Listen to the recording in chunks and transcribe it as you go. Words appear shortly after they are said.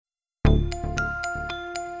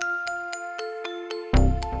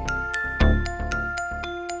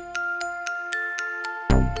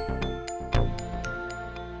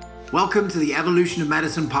Welcome to the Evolution of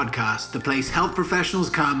Medicine podcast, the place health professionals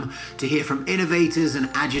come to hear from innovators and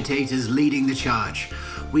agitators leading the charge.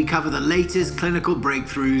 We cover the latest clinical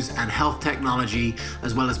breakthroughs and health technology,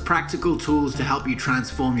 as well as practical tools to help you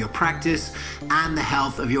transform your practice and the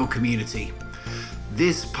health of your community.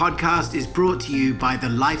 This podcast is brought to you by the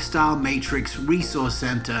Lifestyle Matrix Resource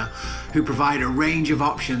Center, who provide a range of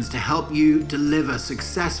options to help you deliver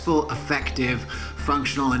successful, effective,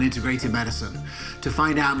 functional and integrated medicine. To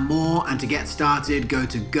find out more and to get started, go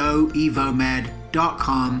to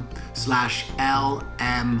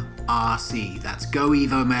goevomed.com/LMRC. That's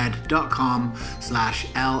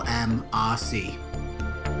goevomed.com/LMRC.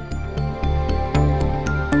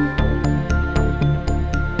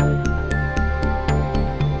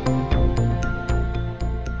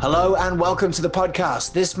 Hello and welcome to the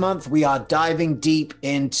podcast. This month we are diving deep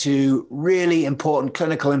into really important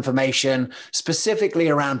clinical information, specifically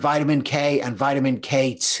around vitamin K and vitamin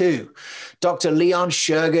K2. Dr. Leon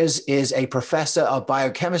Schergers is a professor of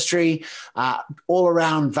biochemistry, all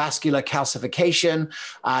around vascular calcification.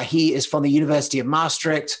 He is from the University of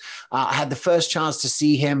Maastricht. I had the first chance to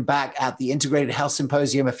see him back at the Integrated Health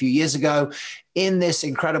Symposium a few years ago. In this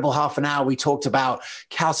incredible half an hour, we talked about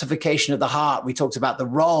calcification of the heart. We talked about the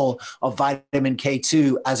role of vitamin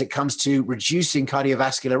K2 as it comes to reducing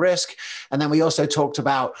cardiovascular risk. And then we also talked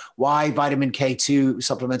about why vitamin K2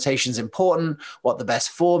 supplementation is important, what the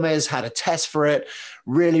best form is, how to test for it.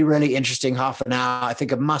 Really, really interesting half an hour. I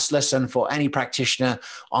think a must listen for any practitioner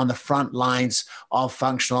on the front lines of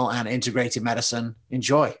functional and integrated medicine.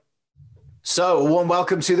 Enjoy. So a warm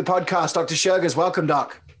welcome to the podcast, Dr. Schergers. Welcome,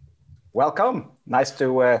 Doc. Welcome. Nice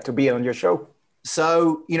to be on your show.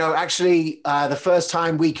 So, the first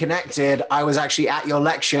time we connected, I was actually at your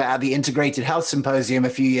lecture at the Integrated Health Symposium a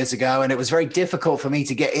few years ago, and it was very difficult for me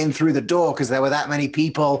to get in through the door because there were that many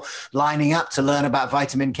people lining up to learn about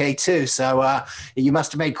vitamin K2. So you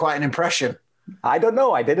must have made quite an impression. I don't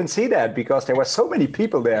know. I didn't see that because there were so many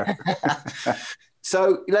people there.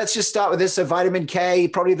 So let's just start with this. So vitamin K,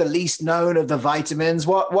 probably the least known of the vitamins.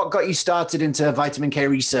 What got you started into vitamin K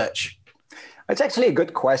research? It's actually a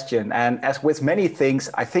good question. And as with many things,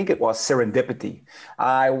 I think it was serendipity.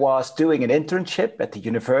 I was doing an internship at the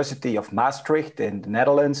University of Maastricht in the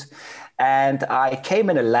Netherlands. And I came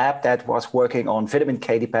in a lab that was working on vitamin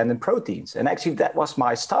K dependent proteins. And actually that was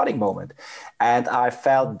my starting moment. And I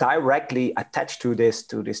felt directly attached to this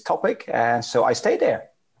topic. And so I stayed there.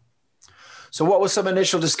 So what were some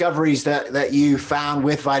initial discoveries that you found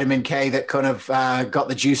with vitamin K that kind of got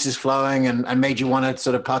the juices flowing and made you want to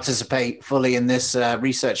sort of participate fully in this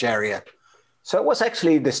research area? So it was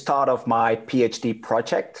actually the start of my PhD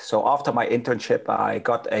project. So after my internship, I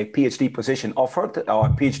got a PhD position offered, or a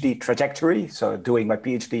PhD trajectory. So doing my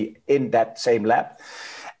PhD in that same lab.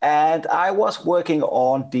 And I was working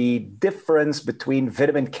on the difference between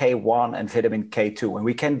vitamin K1 and vitamin K2. And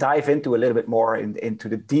we can dive into a little bit more into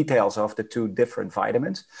the details of the two different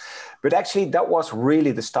vitamins. But actually, that was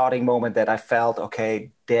really the starting moment that I felt, okay,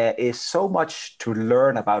 there is so much to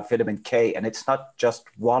learn about vitamin K. And it's not just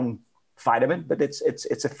one vitamin, but it's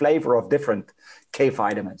a flavor of different K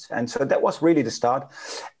vitamins. And so that was really the start.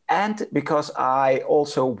 And because I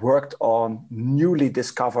also worked on newly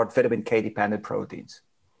discovered vitamin K dependent proteins.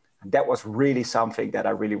 And that was really something that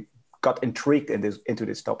I really got intrigued into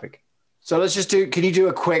this topic. So let's just can you do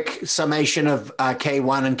a quick summation of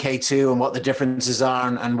K1 and K2 and what the differences are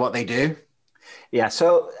and what they do? Yeah,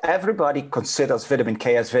 so everybody considers vitamin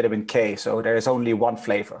K as vitamin K. So there is only one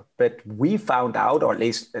flavor. But we found out, or at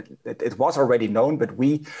least it was already known, but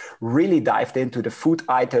we really dived into the food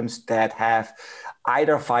items that have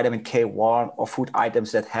either vitamin K1 or food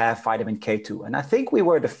items that have vitamin K2. And I think we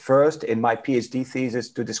were the first in my PhD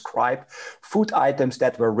thesis to describe food items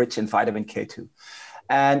that were rich in vitamin K2.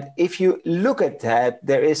 And if you look at that,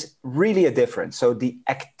 there is really a difference. So the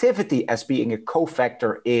activity as being a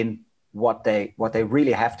cofactor in what they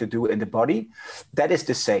really have to do in the body, that is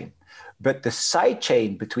the same. But the side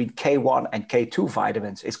chain between K1 and K2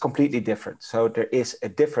 vitamins is completely different. So there is a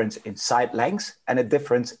difference in side lengths and a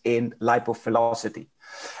difference in lipophilicity.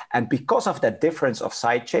 And because of that difference of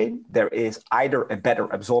side chain, there is either a better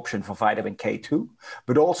absorption for vitamin K2,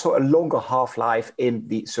 but also a longer half-life in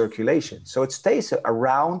the circulation. So it stays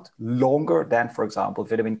around longer than, for example,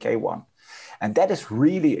 vitamin K1. And that is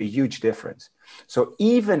really a huge difference. So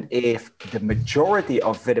even if the majority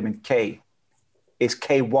of vitamin K is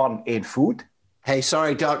K1 in food. Hey,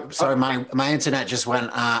 sorry, Doc. Sorry, my internet just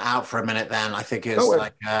went out for a minute then. I think it's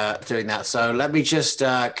doing that. So let me just,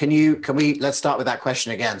 let's start with that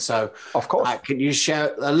question again. So of course, can you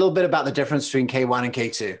share a little bit about the difference between K1 and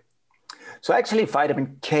K2? So actually,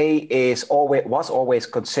 vitamin K was always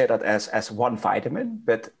considered as one vitamin,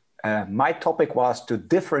 but my topic was to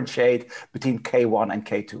differentiate between K1 and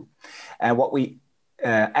K2. And what we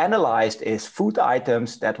analyzed is food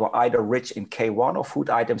items that were either rich in K1 or food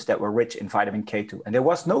items that were rich in vitamin K2. And there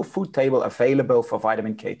was no food table available for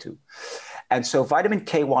vitamin K2. And so vitamin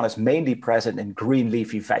K1 is mainly present in green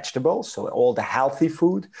leafy vegetables, so all the healthy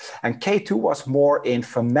food. And K2 was more in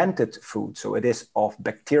fermented food. So it is of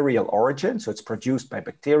bacterial origin. So it's produced by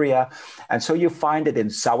bacteria. And so you find it in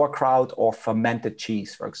sauerkraut or fermented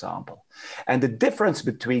cheese, for example. And the difference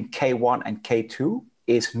between K1 and K2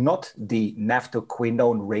 is not the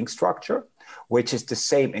naphthoquinone ring structure, which is the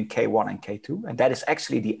same in K1 and K2. And that is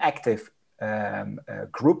actually the active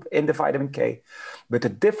group in the vitamin K, but the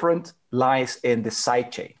difference lies in the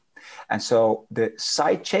side chain. And so the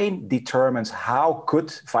side chain determines how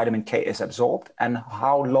good vitamin K is absorbed and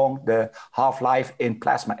how long the half-life in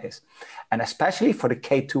plasma is. And especially for the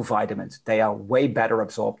K2 vitamins, they are way better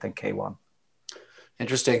absorbed than K1.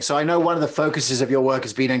 Interesting. So I know one of the focuses of your work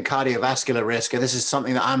has been in cardiovascular risk, and this is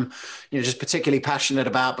something that I'm, just particularly passionate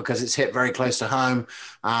about because it's hit very close to home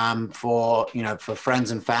for friends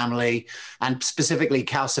and family, and specifically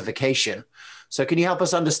calcification. So can you help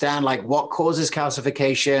us understand what causes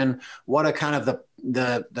calcification? What are kind of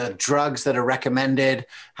the drugs that are recommended?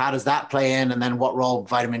 How does that play in? And then what role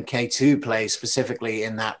vitamin K2 plays specifically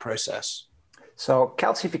in that process? So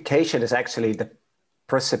calcification is actually the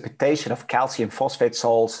precipitation of calcium phosphate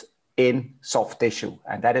salts in soft tissue,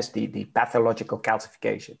 and that is the pathological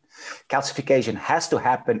calcification. Calcification has to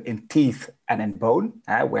happen in teeth and in bone,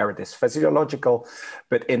 where it is physiological,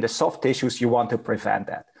 but in the soft tissues, you want to prevent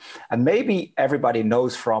that. And maybe everybody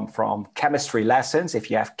knows from chemistry lessons,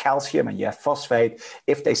 if you have calcium and you have phosphate,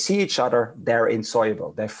 if they see each other, they're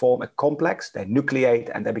insoluble. They form a complex, they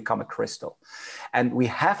nucleate, and they become a crystal. And we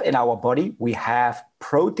have in our body, we have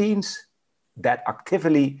proteins that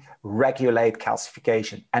actively regulate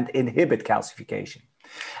calcification and inhibit calcification.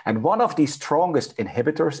 And one of the strongest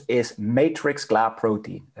inhibitors is matrix GLA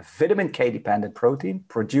protein, a vitamin K dependent protein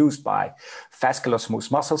produced by vascular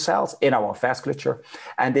smooth muscle cells in our vasculature.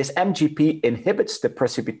 And this MGP inhibits the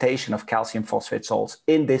precipitation of calcium phosphate salts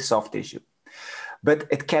in this soft tissue. But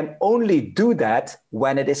it can only do that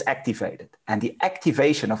when it is activated. And the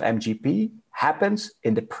activation of MGP happens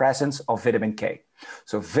in the presence of vitamin K.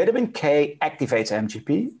 So vitamin K activates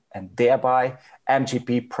MGP, and thereby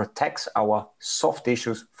MGP protects our soft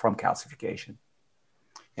tissues from calcification.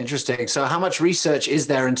 Interesting. So how much research is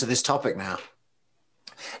there into this topic now?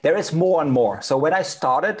 There is more and more. So when I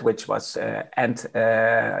started, which was late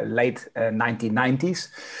 1990s,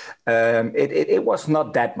 it was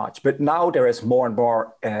not that much. But now there is more and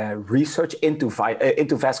more research into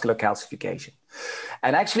vascular calcification.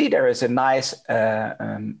 And actually, there is a nice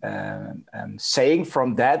saying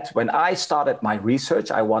from that. When I started my research,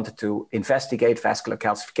 I wanted to investigate vascular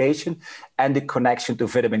calcification and the connection to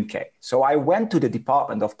vitamin K. So I went to the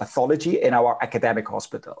Department of Pathology in our academic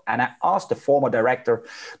hospital, and I asked the former director,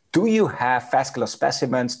 do you have vascular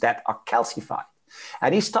specimens that are calcified?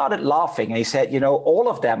 And he started laughing and he said, all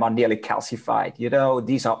of them are nearly calcified.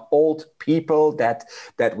 These are old people that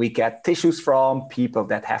we get tissues from, people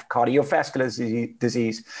that have cardiovascular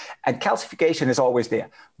disease, and calcification is always there.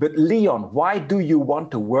 But Leon, why do you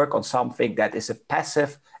want to work on something that is a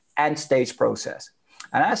passive end stage process?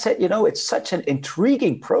 And I said, it's such an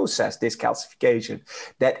intriguing process, this calcification,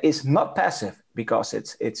 that is not passive because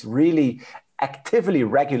it's really actively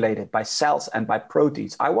regulated by cells and by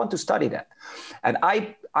proteins. I want to study that. And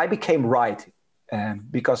I became right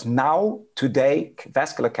because today,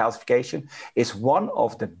 vascular calcification is one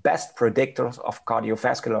of the best predictors of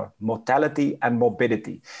cardiovascular mortality and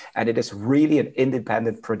morbidity. And it is really an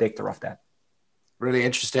independent predictor of that. Really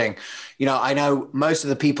interesting. I know most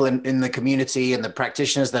of the people in the community and the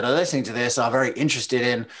practitioners that are listening to this are very interested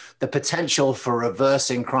in the potential for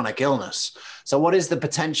reversing chronic illness. So what is the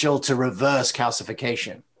potential to reverse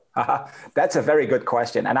calcification? That's a very good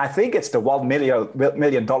question. And I think it's the $1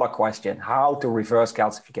 million question, how to reverse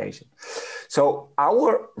calcification. So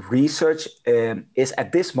our research is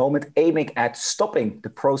at this moment aiming at stopping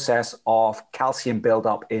the process of calcium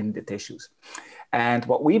buildup in the tissues. And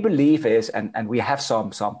what we believe is, and we have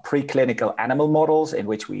some preclinical animal models in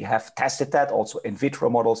which we have tested that, also in vitro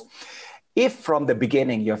models. If from the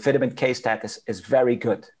beginning your vitamin K status is very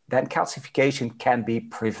good, then calcification can be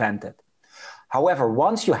prevented. However,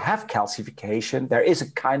 once you have calcification, there is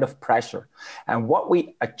a kind of pressure. And what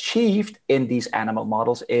we achieved in these animal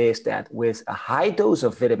models is that with a high dose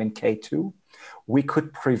of vitamin K2, we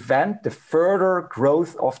could prevent the further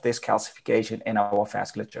growth of this calcification in our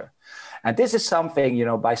vasculature. And this is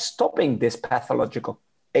something, by stopping this pathological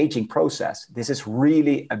aging process, this is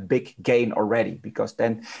really a big gain already, because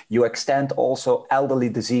then you extend also elderly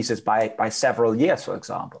diseases by several years, for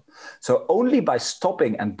example. So only by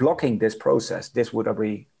stopping and blocking this process, this would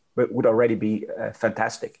already be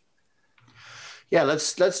fantastic. Yeah,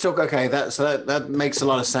 let's talk. Okay, that makes a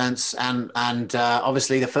lot of sense. And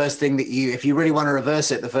obviously, the first thing that if you really want to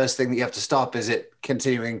reverse it, the first thing that you have to stop is it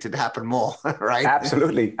continuing to happen more, right?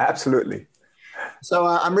 Absolutely, absolutely. So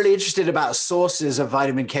I'm really interested about sources of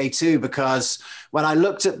vitamin K2, because when I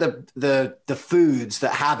looked at the foods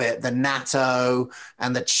that have it, the natto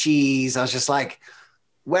and the cheese, I was just like,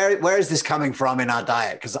 where is this coming from in our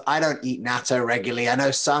diet? Because I don't eat natto regularly. I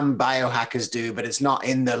know some biohackers do, but it's not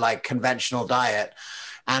in the like conventional diet.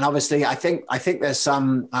 And obviously, I think there's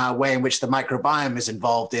some way in which the microbiome is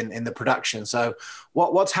involved in the production. So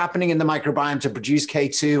what's happening in the microbiome to produce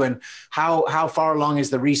K2, and how far along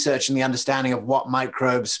is the research and the understanding of what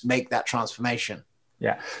microbes make that transformation?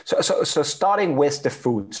 Yeah. So starting with the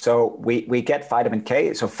food. So we get vitamin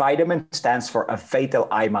K. So vitamin stands for a vital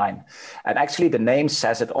amine. And actually the name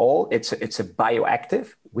says it all. It's a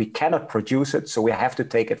bioactive. We cannot produce it, so we have to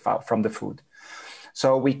take it from the food.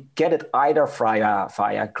 So we get it either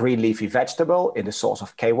via green leafy vegetable in the source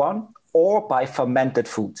of K1, or by fermented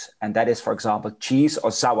foods. And that is, for example, cheese or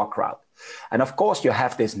sauerkraut. And of course, you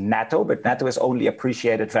have this natto, but natto is only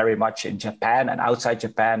appreciated very much in Japan, and outside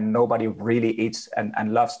Japan, nobody really eats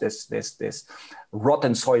and loves this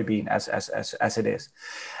rotten soybean as it is.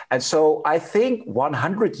 And so I think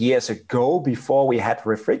 100 years ago, before we had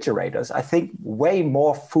refrigerators, I think way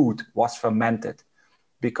more food was fermented,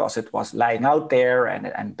 because it was lying out there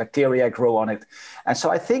and bacteria grow on it. And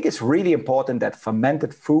so I think it's really important that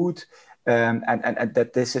fermented food and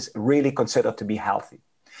that this is really considered to be healthy.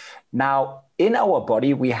 Now, in our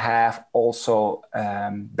body, we have also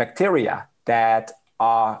bacteria that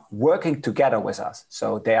are working together with us.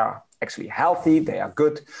 So they are actually healthy, they are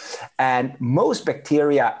good. And most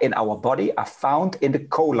bacteria in our body are found in the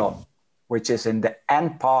colon, which is in the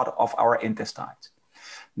end part of our intestines.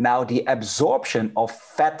 Now, the absorption of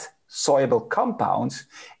fat-soluble compounds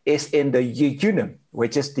is in the jejunum,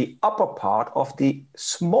 which is the upper part of the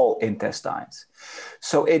small intestines.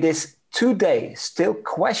 So it is today still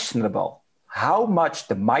questionable how much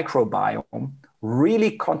the microbiome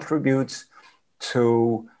really contributes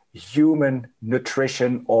to human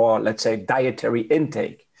nutrition, or let's say dietary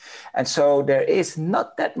intake. And so there is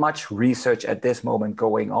not that much research at this moment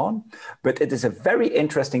going on, but it is a very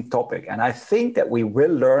interesting topic. And I think that we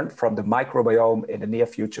will learn from the microbiome in the near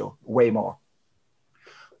future way more.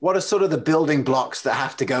 What are sort of the building blocks that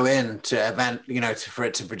have to go in for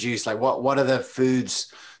it to produce? Like what are the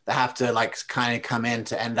foods that have to like kind of come in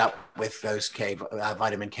to end up with those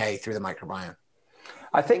vitamin K through the microbiome?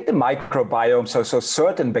 I think the microbiome, so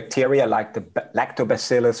certain bacteria like the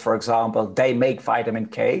lactobacillus, for example, they make vitamin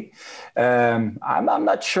K. I'm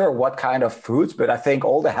not sure what kind of foods, but I think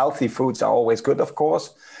all the healthy foods are always good, of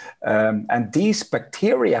course. And these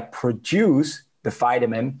bacteria produce the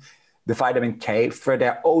vitamin K for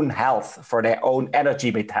their own health, for their own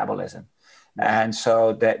energy metabolism. And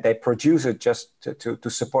so they produce it just to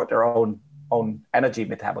support their own energy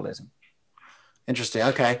metabolism. Interesting.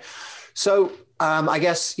 Okay. So I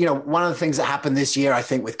guess, one of the things that happened this year, I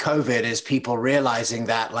think with COVID, is people realizing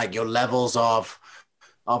that like your levels of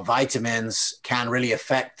vitamins can really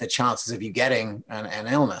affect the chances of you getting an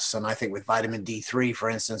illness. And I think with vitamin D3, for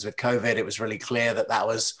instance, with COVID, it was really clear that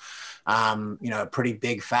was, a pretty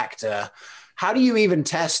big factor. How do you even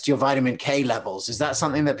test your vitamin K levels? Is that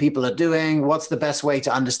something that people are doing? What's the best way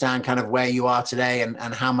to understand kind of where you are today and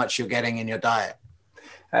how much you're getting in your diet?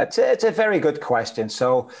 It's a very good question.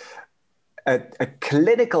 So a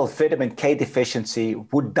clinical vitamin K deficiency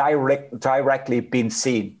would directly be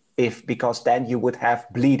seen because then you would have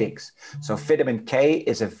bleedings. So vitamin K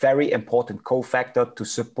is a very important cofactor to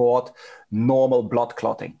support normal blood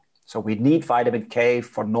clotting. So we need vitamin K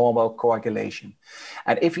for normal coagulation.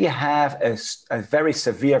 And if you have a very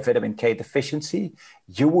severe vitamin K deficiency,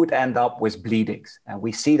 you would end up with bleedings. And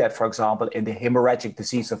we see that, for example, in the hemorrhagic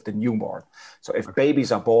disease of the newborn. So if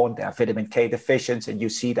babies are born, they are vitamin K deficient, and you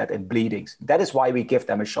see that in bleedings. That is why we give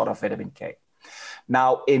them a shot of vitamin K.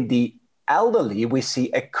 Now, in the elderly, we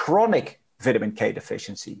see a chronic vitamin K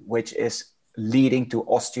deficiency, which is leading to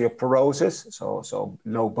osteoporosis, so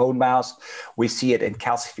low bone mass. We see it in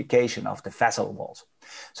calcification of the vessel walls.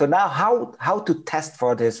 So now how to test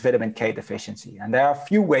for this vitamin K deficiency? And there are a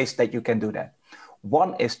few ways that you can do that.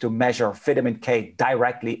 One is to measure vitamin K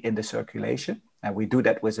directly in the circulation. And we do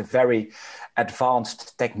that with a very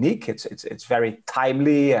advanced technique. It's very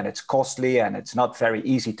timely and it's costly and it's not very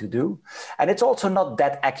easy to do. And it's also not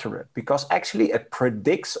that accurate because actually it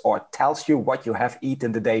predicts or tells you what you have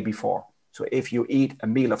eaten the day before. So if you eat a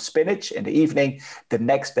meal of spinach in the evening, the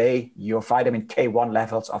next day your vitamin K1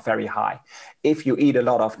 levels are very high. If you eat a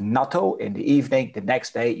lot of natto in the evening, the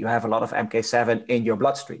next day you have a lot of MK7 in your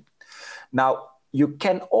bloodstream. Now, you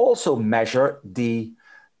can also measure the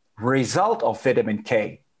result of vitamin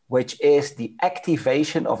K, which is the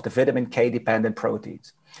activation of the vitamin K dependent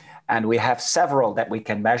proteins. And we have several that we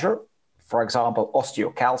can measure. For example,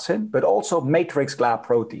 osteocalcin, but also matrix GLA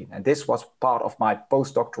protein. And this was part of my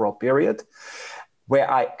postdoctoral period, where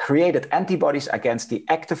I created antibodies against the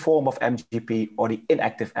active form of MGP or the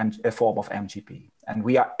inactive form of MGP. And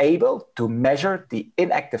we are able to measure the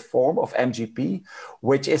inactive form of MGP,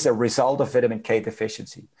 which is a result of vitamin K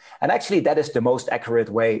deficiency. And actually, that is the most accurate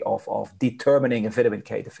way of determining a vitamin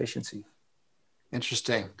K deficiency.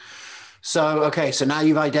 Interesting. So now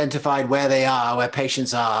you've identified where they are, where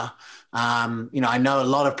patients are. I know a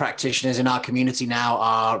lot of practitioners in our community now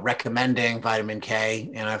are recommending vitamin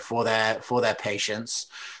K, for their patients.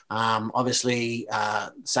 Obviously,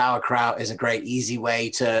 sauerkraut is a great, easy way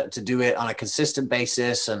to do it on a consistent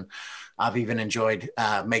basis. And I've even enjoyed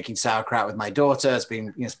making sauerkraut with my daughter.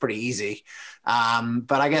 It's pretty easy.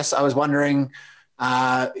 But I guess I was wondering,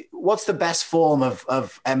 what's the best form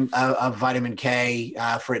of vitamin K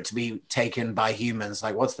for it to be taken by humans?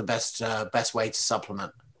 Like, what's the best way to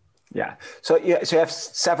supplement? Yeah, so you have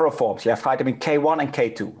several forms. You have vitamin K1 and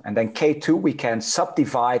K2. And then K2 we can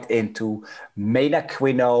subdivide into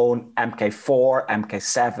menaquinone, MK4,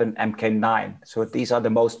 MK7, MK9. So these are the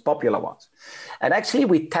most popular ones. And actually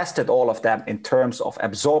we tested all of them in terms of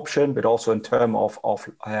absorption, but also in terms of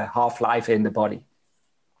half-life in the body.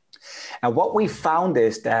 And what we found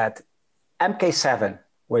is that MK7,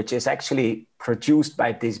 which is actually produced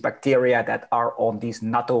by these bacteria that are on these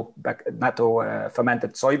natto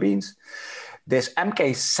fermented soybeans. This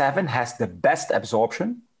MK7 has the best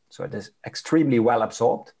absorption, so it is extremely well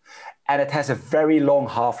absorbed, and it has a very long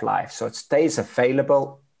half-life, so it stays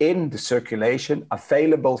available in the circulation,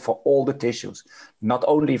 available for all the tissues, not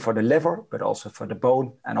only for the liver, but also for the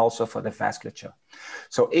bone and also for the vasculature.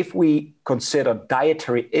 So if we consider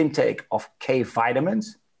dietary intake of K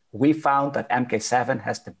vitamins, we found that MK7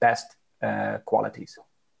 has the best qualities.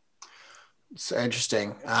 So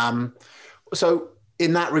interesting. So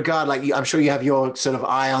in that regard, I'm sure you have your sort of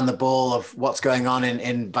eye on the ball of what's going on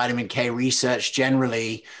in vitamin K research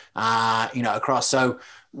generally, across. So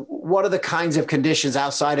what are the kinds of conditions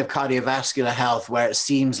outside of cardiovascular health where it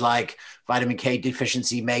seems like vitamin K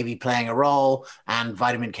deficiency may be playing a role and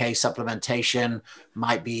vitamin K supplementation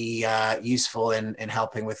might be useful in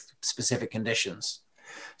helping with specific conditions?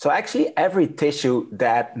 So actually every tissue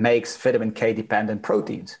that makes vitamin K dependent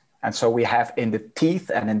proteins. And so we have in the teeth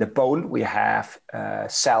and in the bone, we have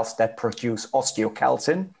cells that produce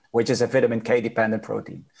osteocalcin, which is a vitamin K dependent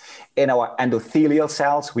protein. In our endothelial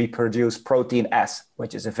cells, we produce protein S,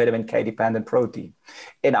 which is a vitamin K dependent protein.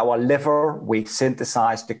 In our liver, we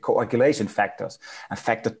synthesize the coagulation factors. And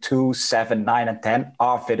factor 2, 7, 9, and 10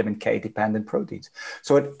 are vitamin K dependent proteins.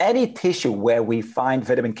 So in any tissue where we find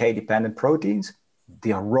vitamin K dependent proteins,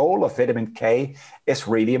 the role of vitamin K is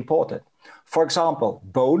really important. For example,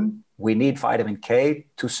 bone, we need vitamin K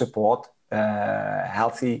to support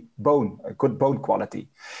healthy bone, a good bone quality.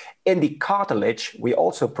 In the cartilage, we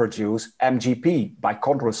also produce MGP by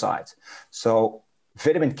chondrocytes. So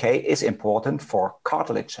vitamin K is important for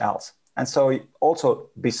cartilage health. And so also,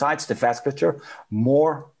 besides the vasculature,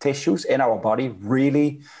 more tissues in our body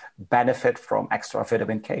really benefit from extra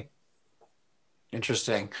vitamin K.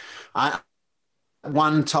 Interesting.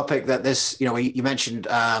 One topic that you mentioned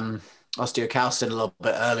osteocalcin a little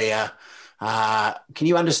bit earlier. Can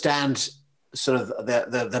you understand sort of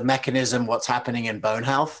the mechanism, what's happening in bone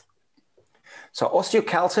health? So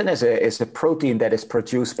osteocalcin is a protein that is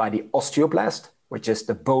produced by the osteoblast, which is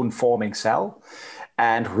the bone-forming cell.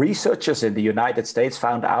 And researchers in the United States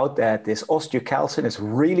found out that this osteocalcin is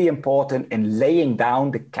really important in laying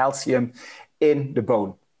down the calcium in the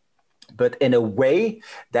bone, but in a way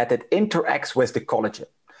that it interacts with the collagen.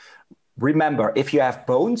 Remember, if you have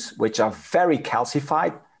bones which are very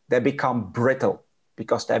calcified, they become brittle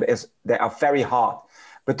because they are very hard.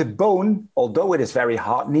 But the bone, although it is very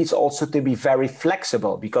hard, needs also to be very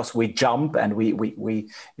flexible because we jump and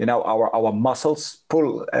our muscles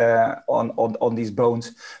pull on these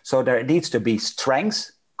bones. So there needs to be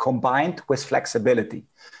strength combined with flexibility.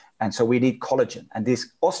 And so we need collagen. And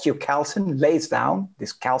this osteocalcin lays down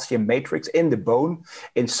this calcium matrix in the bone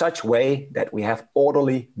in such a way that we have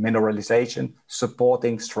orderly mineralization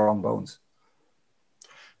supporting strong bones.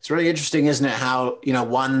 It's really interesting, isn't it? How,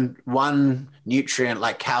 one nutrient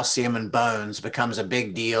like calcium and bones becomes a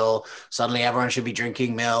big deal. Suddenly everyone should be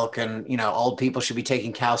drinking milk, and, old people should be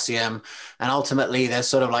taking calcium. And ultimately there's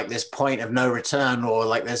sort of like this point of no return, or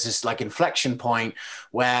like there's this like inflection point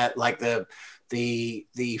where like the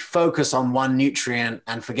focus on one nutrient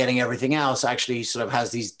and forgetting everything else actually sort of has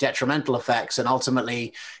these detrimental effects. And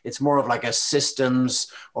ultimately it's more of like a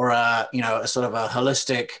systems or a sort of a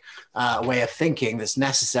holistic way of thinking that's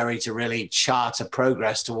necessary to really chart a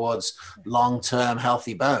progress towards long-term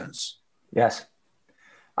healthy bones. Yes.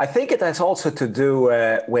 I think it has also to do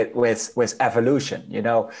with evolution.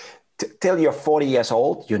 Till you're 40 years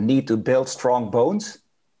old, you need to build strong bones.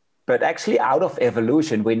 But actually, out of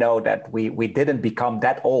evolution, we know that we didn't become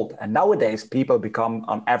that old. And nowadays, people become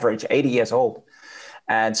on average 80 years old.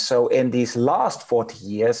 And so in these last 40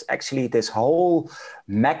 years, actually, this whole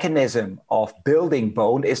mechanism of building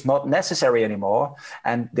bone is not necessary anymore.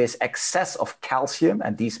 And this excess of calcium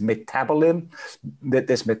and this metabolism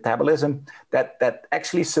that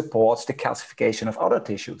actually supports the calcification of other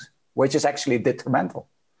tissues, which is actually detrimental.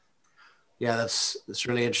 Yeah, that's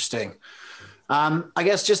really interesting. I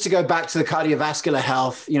guess just to go back to the cardiovascular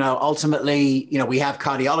health, ultimately, we have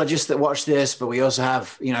cardiologists that watch this, but we also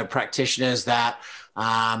have, practitioners that,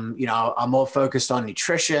 are more focused on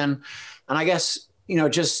nutrition. And I guess,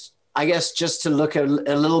 just to look a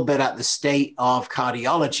little bit at the state of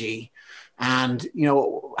cardiology and,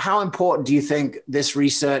 how important do you think this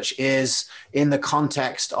research is in the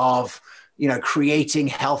context of, creating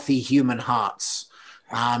healthy human hearts?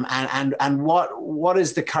 And what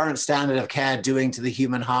is the current standard of care doing to the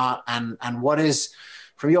human heart? And what is,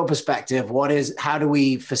 from your perspective, how do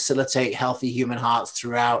we facilitate healthy human hearts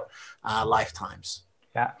throughout lifetimes?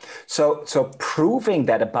 Yeah. So proving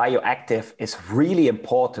that a bioactive is really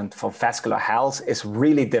important for vascular health is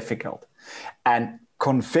really difficult. And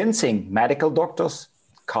convincing medical doctors,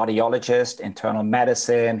 cardiologists, internal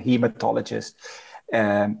medicine, hematologists,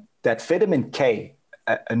 that vitamin K,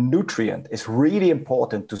 a nutrient, is really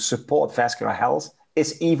important to support vascular health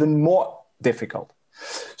is even more difficult.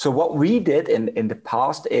 So what we did in the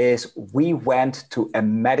past is we went to a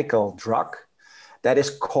medical drug that is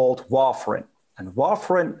called warfarin. And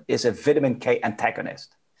warfarin is a vitamin K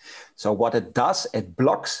antagonist. So what it does, it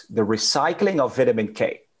blocks the recycling of vitamin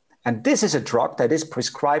K. And this is a drug that is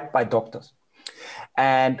prescribed by doctors.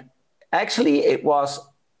 And actually it was,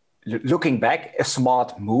 looking back, a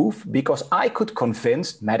smart move, because I could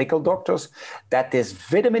convince medical doctors that this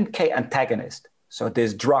vitamin K antagonist, so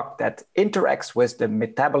this drug that interacts with the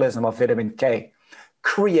metabolism of vitamin K,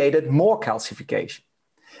 created more calcification.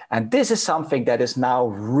 And this is something that is now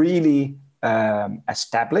really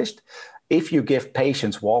established. If you give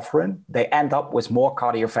patients warfarin, they end up with more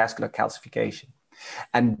cardiovascular calcification.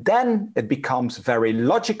 And then it becomes very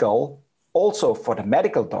logical also for the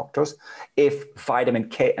medical doctors, if vitamin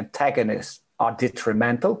K antagonists are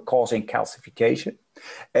detrimental, causing calcification,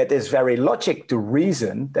 it is very logic to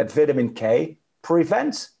reason that vitamin K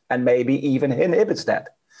prevents and maybe even inhibits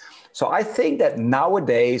that. So I think that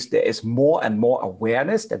nowadays there is more and more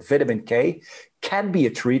awareness that vitamin K can be a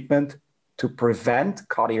treatment to prevent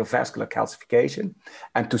cardiovascular calcification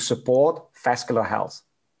and to support vascular health.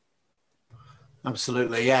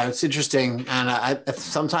 Absolutely. Yeah, it's interesting. And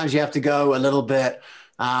sometimes you have to go a little bit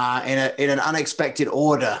in an unexpected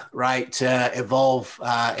order, right, to evolve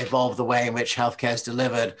the way in which healthcare is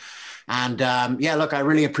delivered. And yeah, look, I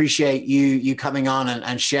really appreciate you coming on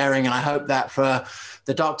and sharing. And I hope that for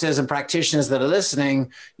the doctors and practitioners that are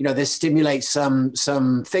listening, this stimulates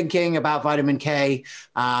some thinking about vitamin K,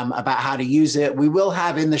 about how to use it. We will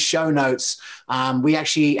have in the show notes, we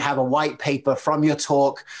actually have a white paper from your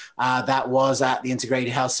talk that was at the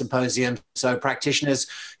Integrated Health Symposium. So practitioners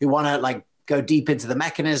who want to go deep into the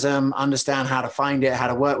mechanism, understand how to find it, how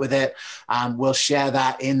to work with it, we'll share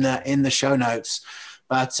that in the show notes.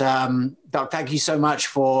 But Doc, thank you so much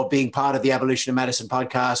for being part of the Evolution of Medicine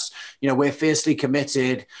podcast. We're fiercely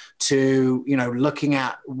committed to, looking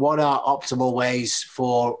at what are optimal ways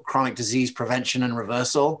for chronic disease prevention and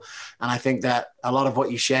reversal. And I think that a lot of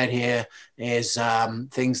what you shared here is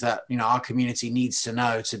things that, our community needs to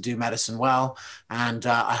know to do medicine well. And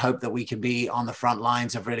I hope that we can be on the front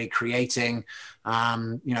lines of really creating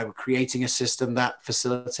a system that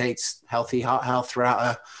facilitates healthy heart health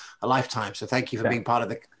throughout a lifetime. So thank you for being part of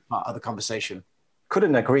the conversation.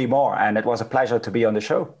 Couldn't agree more. And it was a pleasure to be on the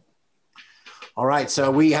show. All right, so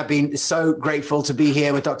we have been so grateful to be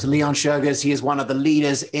here with Dr. Leon Schurgers. He is one of the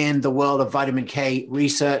leaders in the world of vitamin K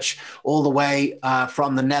research, all the way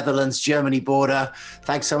from the Netherlands, Germany border.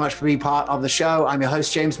 Thanks so much for being part of the show. I'm your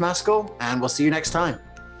host, James Maskell, and we'll see you next time.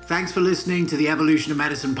 Thanks for listening to the Evolution of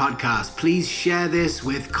Medicine podcast. Please share this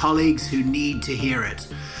with colleagues who need to hear it.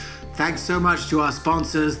 Thanks so much to our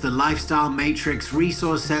sponsors, the Lifestyle Matrix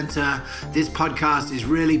Resource Center. This podcast is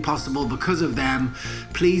really possible because of them.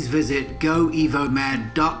 Please visit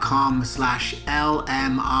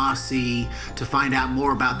goevomed.com/LMRC to find out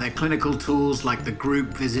more about their clinical tools like the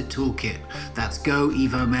Group Visit Toolkit. That's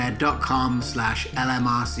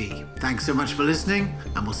goevomed.com/LMRC. Thanks so much for listening,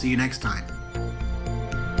 and we'll see you next time.